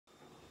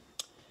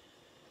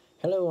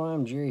Hello,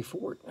 I'm Jerry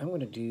Fort. I'm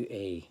going to do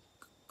a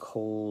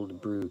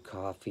cold brew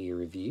coffee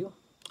review.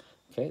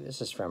 Okay,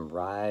 this is from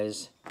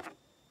Rise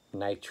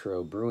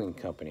Nitro Brewing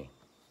Company.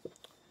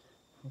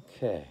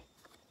 Okay,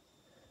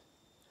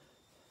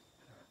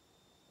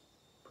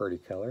 pretty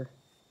color,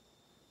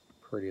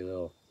 pretty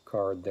little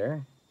card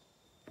there.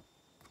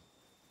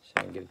 So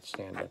I can get it to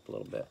stand up a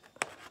little bit.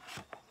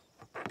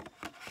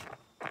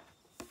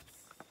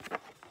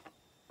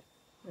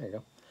 There you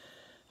go.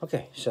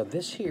 Okay, so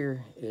this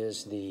here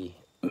is the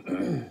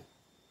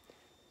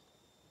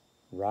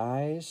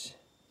Rise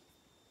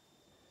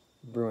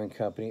Brewing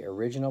Company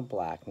Original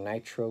Black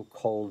Nitro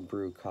Cold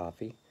Brew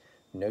Coffee.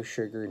 No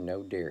sugar,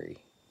 no dairy.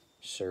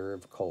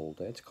 Serve cold.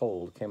 It's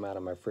cold. Came out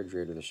of my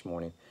refrigerator this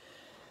morning.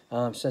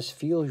 It says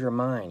fuel your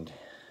mind.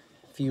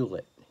 Fuel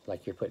it.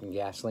 Like you're putting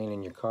gasoline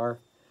in your car,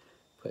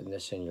 putting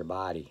this in your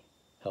body,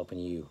 helping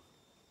you,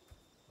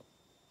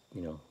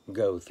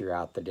 go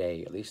throughout the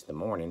day, at least the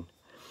morning.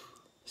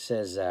 It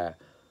says,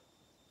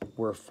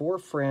 we're four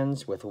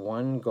friends with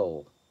one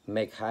goal.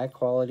 Make high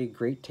quality,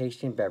 great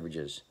tasting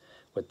beverages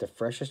with the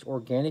freshest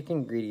organic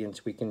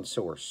ingredients we can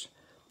source.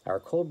 Our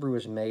cold brew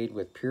is made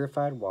with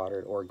purified water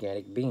and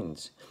organic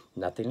beans,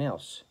 nothing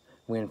else.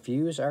 We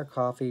infuse our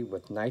coffee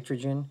with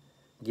nitrogen,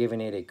 giving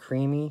it a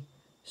creamy,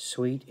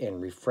 sweet,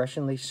 and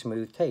refreshingly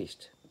smooth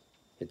taste.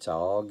 It's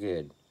all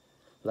good.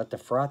 Let the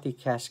frothy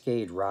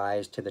cascade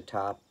rise to the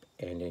top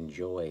and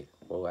enjoy.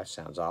 Whoa, that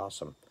sounds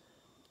awesome.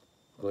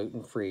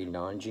 Gluten-free,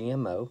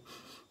 non-GMO.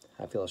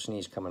 I feel a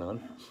sneeze coming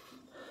on.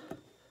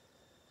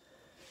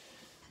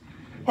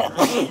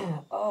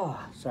 Oh,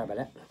 sorry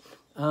about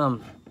that.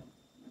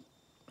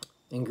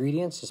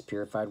 Ingredients is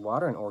purified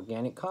water and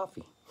organic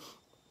coffee.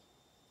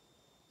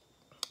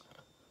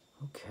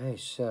 Okay,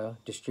 so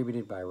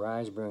distributed by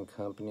Rise Brewing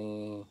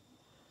Company.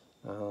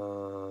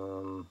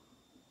 2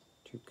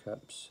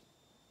 cups.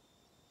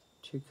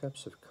 2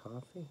 cups of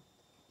coffee.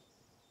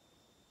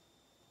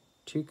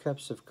 2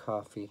 cups of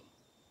coffee.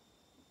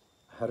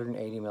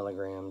 180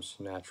 milligrams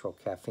natural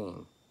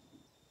caffeine.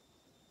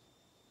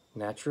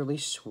 Naturally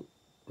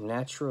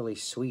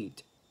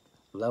sweet,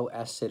 low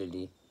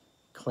acidity,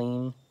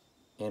 clean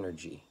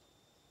energy.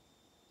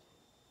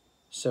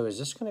 So is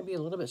this going to be a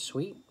little bit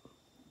sweet?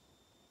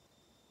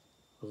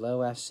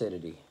 Low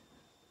acidity.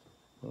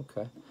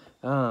 Okay.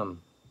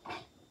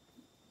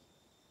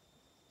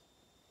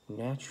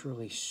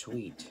 Naturally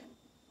sweet.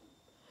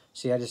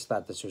 See, I just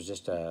thought this was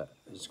just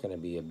it's going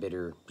to be a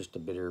bitter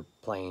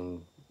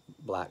plain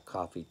black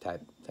coffee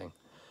type thing.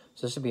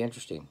 So this will be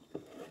interesting.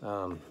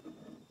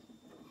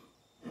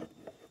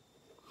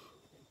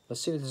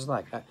 Let's see what this is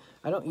like.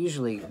 I don't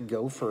usually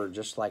go for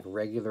just like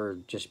regular,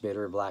 just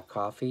bitter black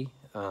coffee,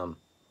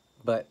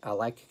 but I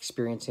like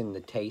experiencing the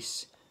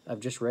tastes of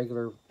just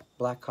regular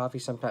black coffee,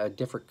 sometimes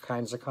different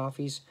kinds of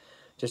coffees,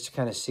 just to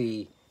kind of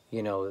see,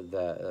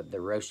 the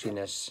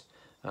roastiness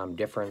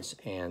difference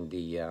and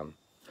the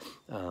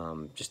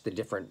just the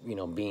different,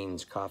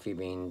 beans, coffee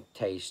bean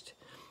taste.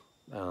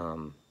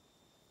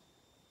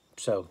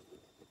 So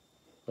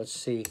let's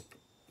see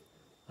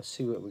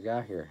what we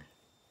got here.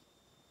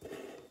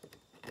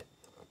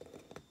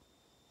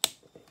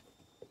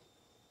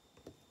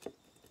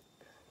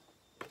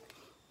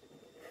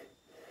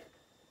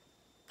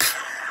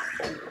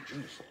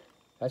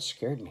 That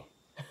scared me.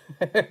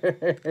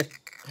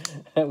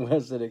 I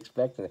wasn't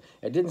expecting it.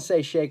 It didn't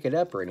say shake it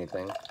up or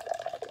anything.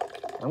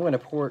 I'm going to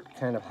pour it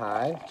kind of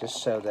high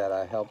just so that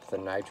I help the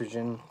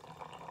nitrogen.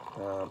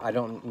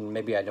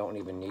 Maybe I don't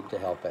even need to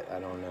help it. I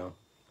don't know.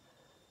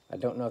 I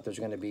don't know if there's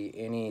going to be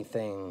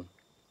anything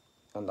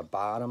on the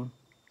bottom.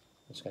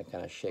 I'm just going to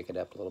kind of shake it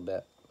up a little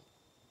bit.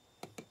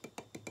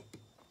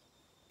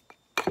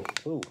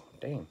 Ooh,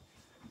 dang.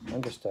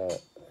 I'm just a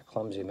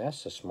clumsy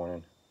mess this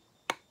morning.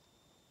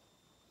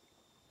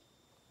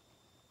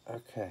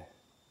 Okay.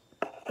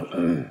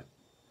 Can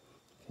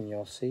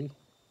y'all see?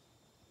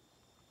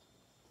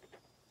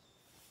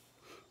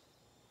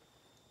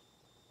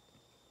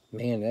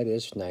 Man, that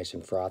is nice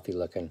and frothy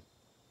looking.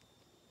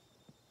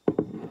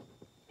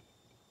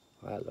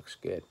 Well, that looks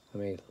good.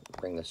 Let me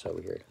bring this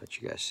over here to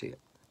let you guys see it.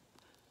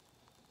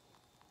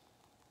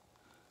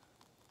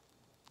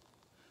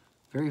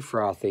 Very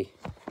frothy.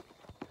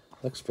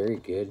 Looks very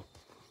good.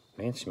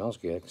 Man, it smells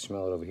good. I can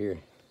smell it over here.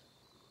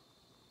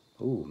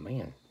 Ooh,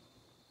 man.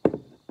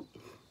 Get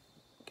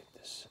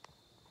this.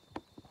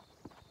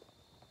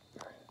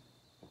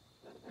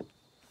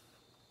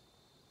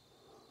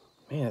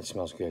 Man, it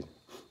smells good.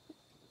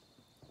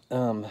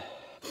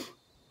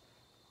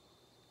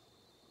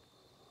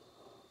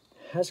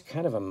 Has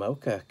kind of a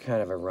mocha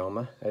kind of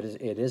aroma.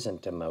 It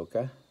isn't a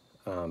mocha,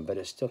 but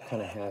it still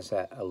kind of has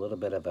a little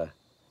bit of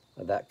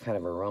that kind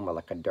of aroma,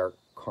 like a dark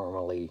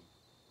caramely,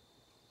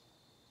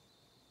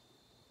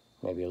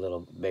 maybe a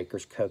little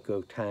baker's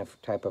cocoa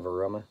type of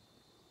aroma,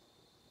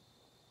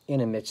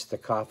 in amidst the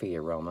coffee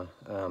aroma.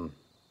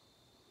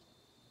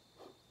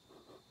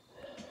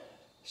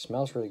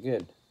 Smells really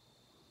good.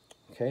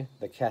 Okay,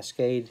 the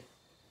cascade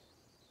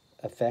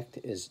effect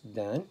is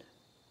done.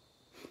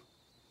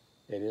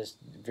 It is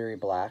very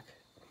black.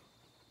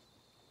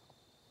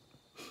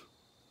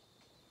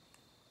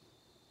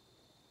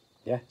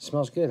 Yeah, it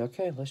smells good.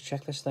 Okay, let's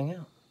check this thing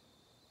out.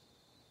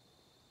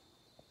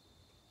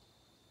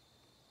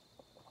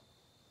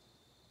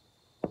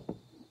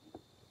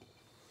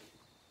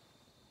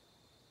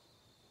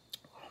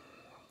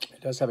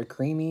 It does have a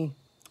creamy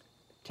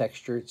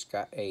texture. It's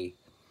got a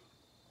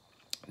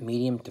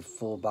medium to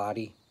full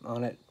body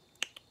on it.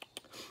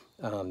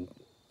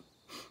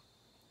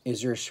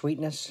 Is there a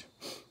sweetness?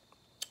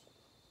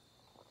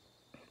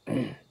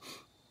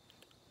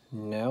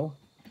 No,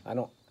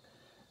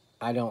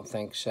 I don't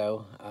think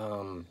so.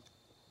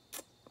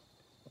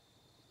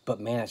 But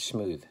man, it's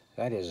smooth.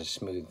 That is a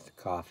smooth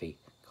coffee,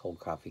 cold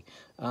coffee.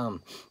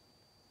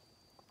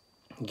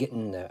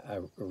 Getting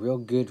a real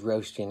good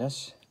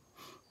roastiness.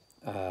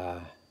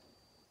 I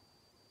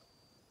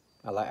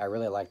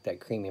really like that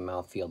creamy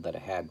mouthfeel that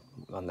it had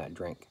on that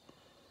drink.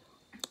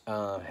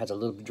 Has a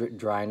little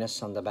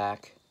dryness on the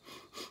back.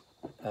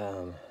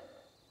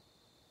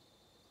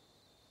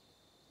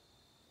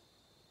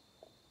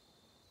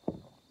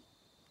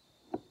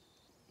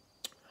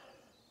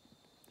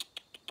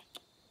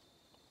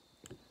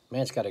 Man,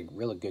 it's got a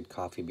really good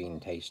coffee bean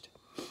taste.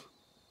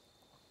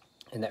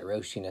 And that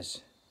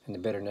roastiness and the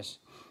bitterness,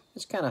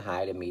 it's kind of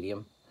high to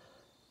medium.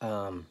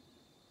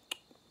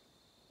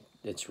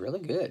 It's really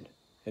good.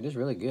 It is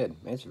really good.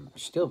 It's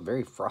still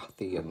very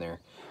frothy in there.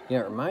 You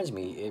know, it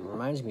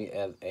reminds me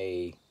of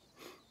a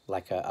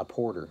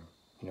porter,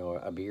 you know,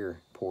 a beer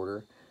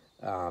porter.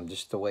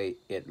 Just the way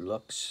it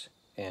looks,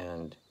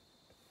 and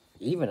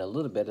even a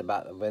little bit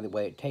about the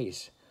way it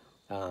tastes.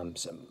 A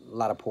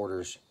lot of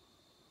porters,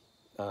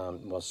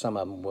 well, some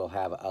of them will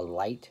have a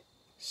light,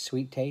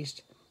 sweet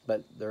taste,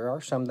 but there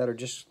are some that are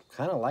just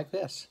kind of like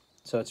this.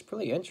 So it's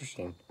pretty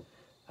interesting.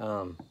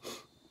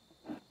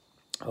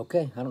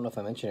 Okay, I don't know if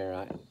I mentioned it or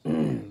not.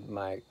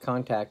 My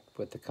contact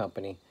with the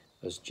company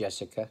was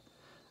Jessica.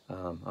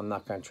 I'm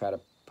not going to try to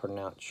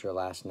pronounce your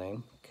last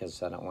name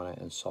because I don't want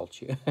to insult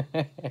you.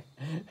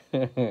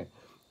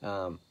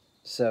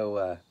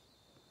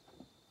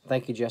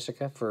 Thank you,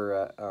 Jessica,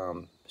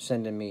 for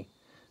sending me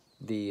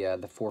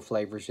the 4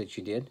 flavors that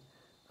you did.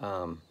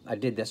 I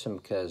did this one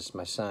because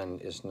my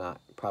son is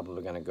not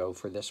probably going to go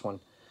for this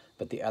one,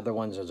 but the other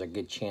ones, there's a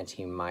good chance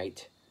he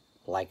might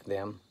like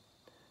them.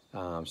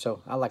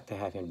 So I like to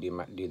have him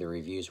do the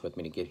reviews with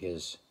me to get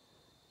his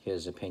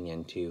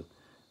opinion too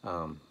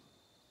on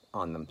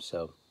them.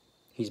 So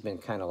he's been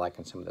kind of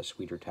liking some of the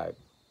sweeter type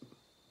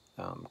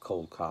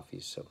cold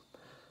coffees. So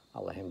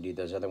I'll let him do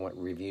those other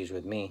reviews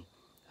with me.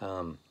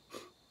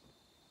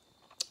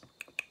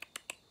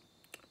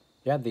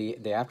 Yeah,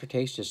 the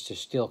aftertaste is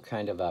just still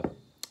kind of a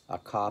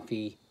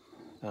coffee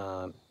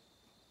and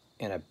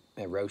a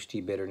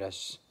roasty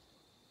bitterness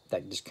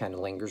that just kind of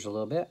lingers a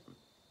little bit.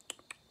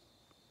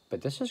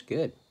 But this is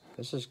good.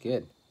 This is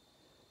good.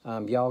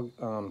 Y'all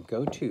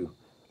go to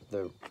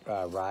the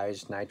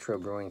Rise Nitro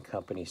Brewing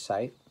Company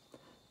site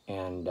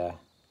and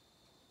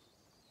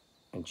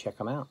check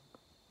them out.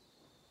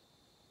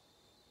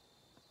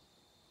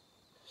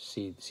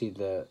 See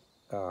the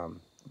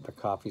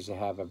coffees they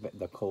have,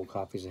 the cold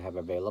coffees they have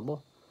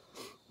available.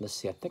 Let's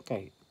see. I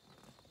think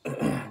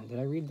did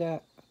I read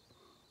that?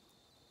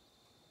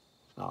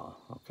 Oh,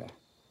 okay.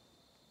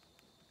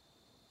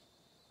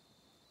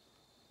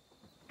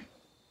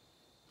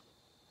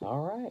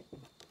 All right.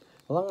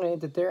 Well, I'm going to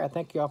end it there. I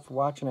thank you all for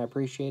watching. I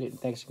appreciate it. And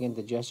thanks again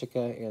to Jessica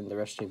and the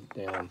rest of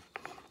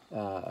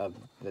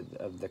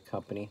the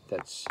company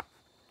that's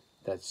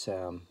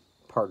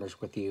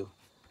partners with you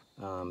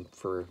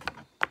for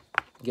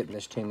getting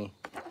this to me.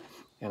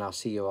 And I'll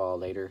see you all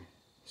later.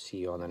 See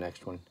you on the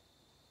next one.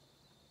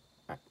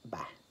 All right,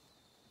 bye.